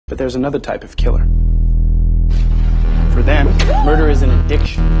But there's another type of killer. For them, murder is an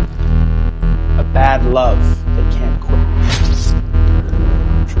addiction, a bad love they can't quit.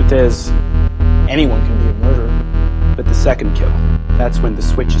 Truth is, anyone can be a murderer, but the second kill, that's when the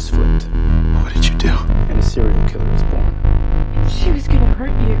switch is flipped. What did you do? And a serial killer is born. She was gonna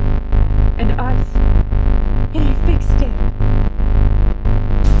hurt you and us, and you fixed it.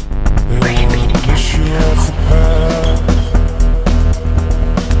 Maybe together.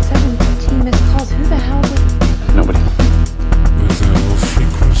 17 missed calls. Who the hell was? Nobody.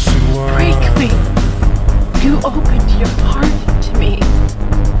 Break me. You opened your heart to me.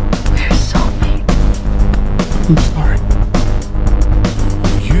 We're soulmates. I'm sorry.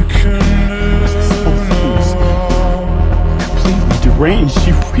 Completely deranged.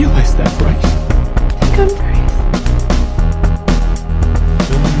 You realize that, right? Think I'm crazy.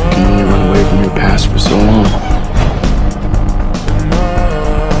 You can only run away from your past for so long.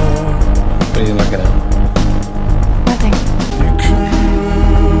 What are you looking at? Nothing.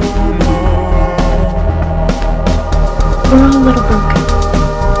 We're all a little broken.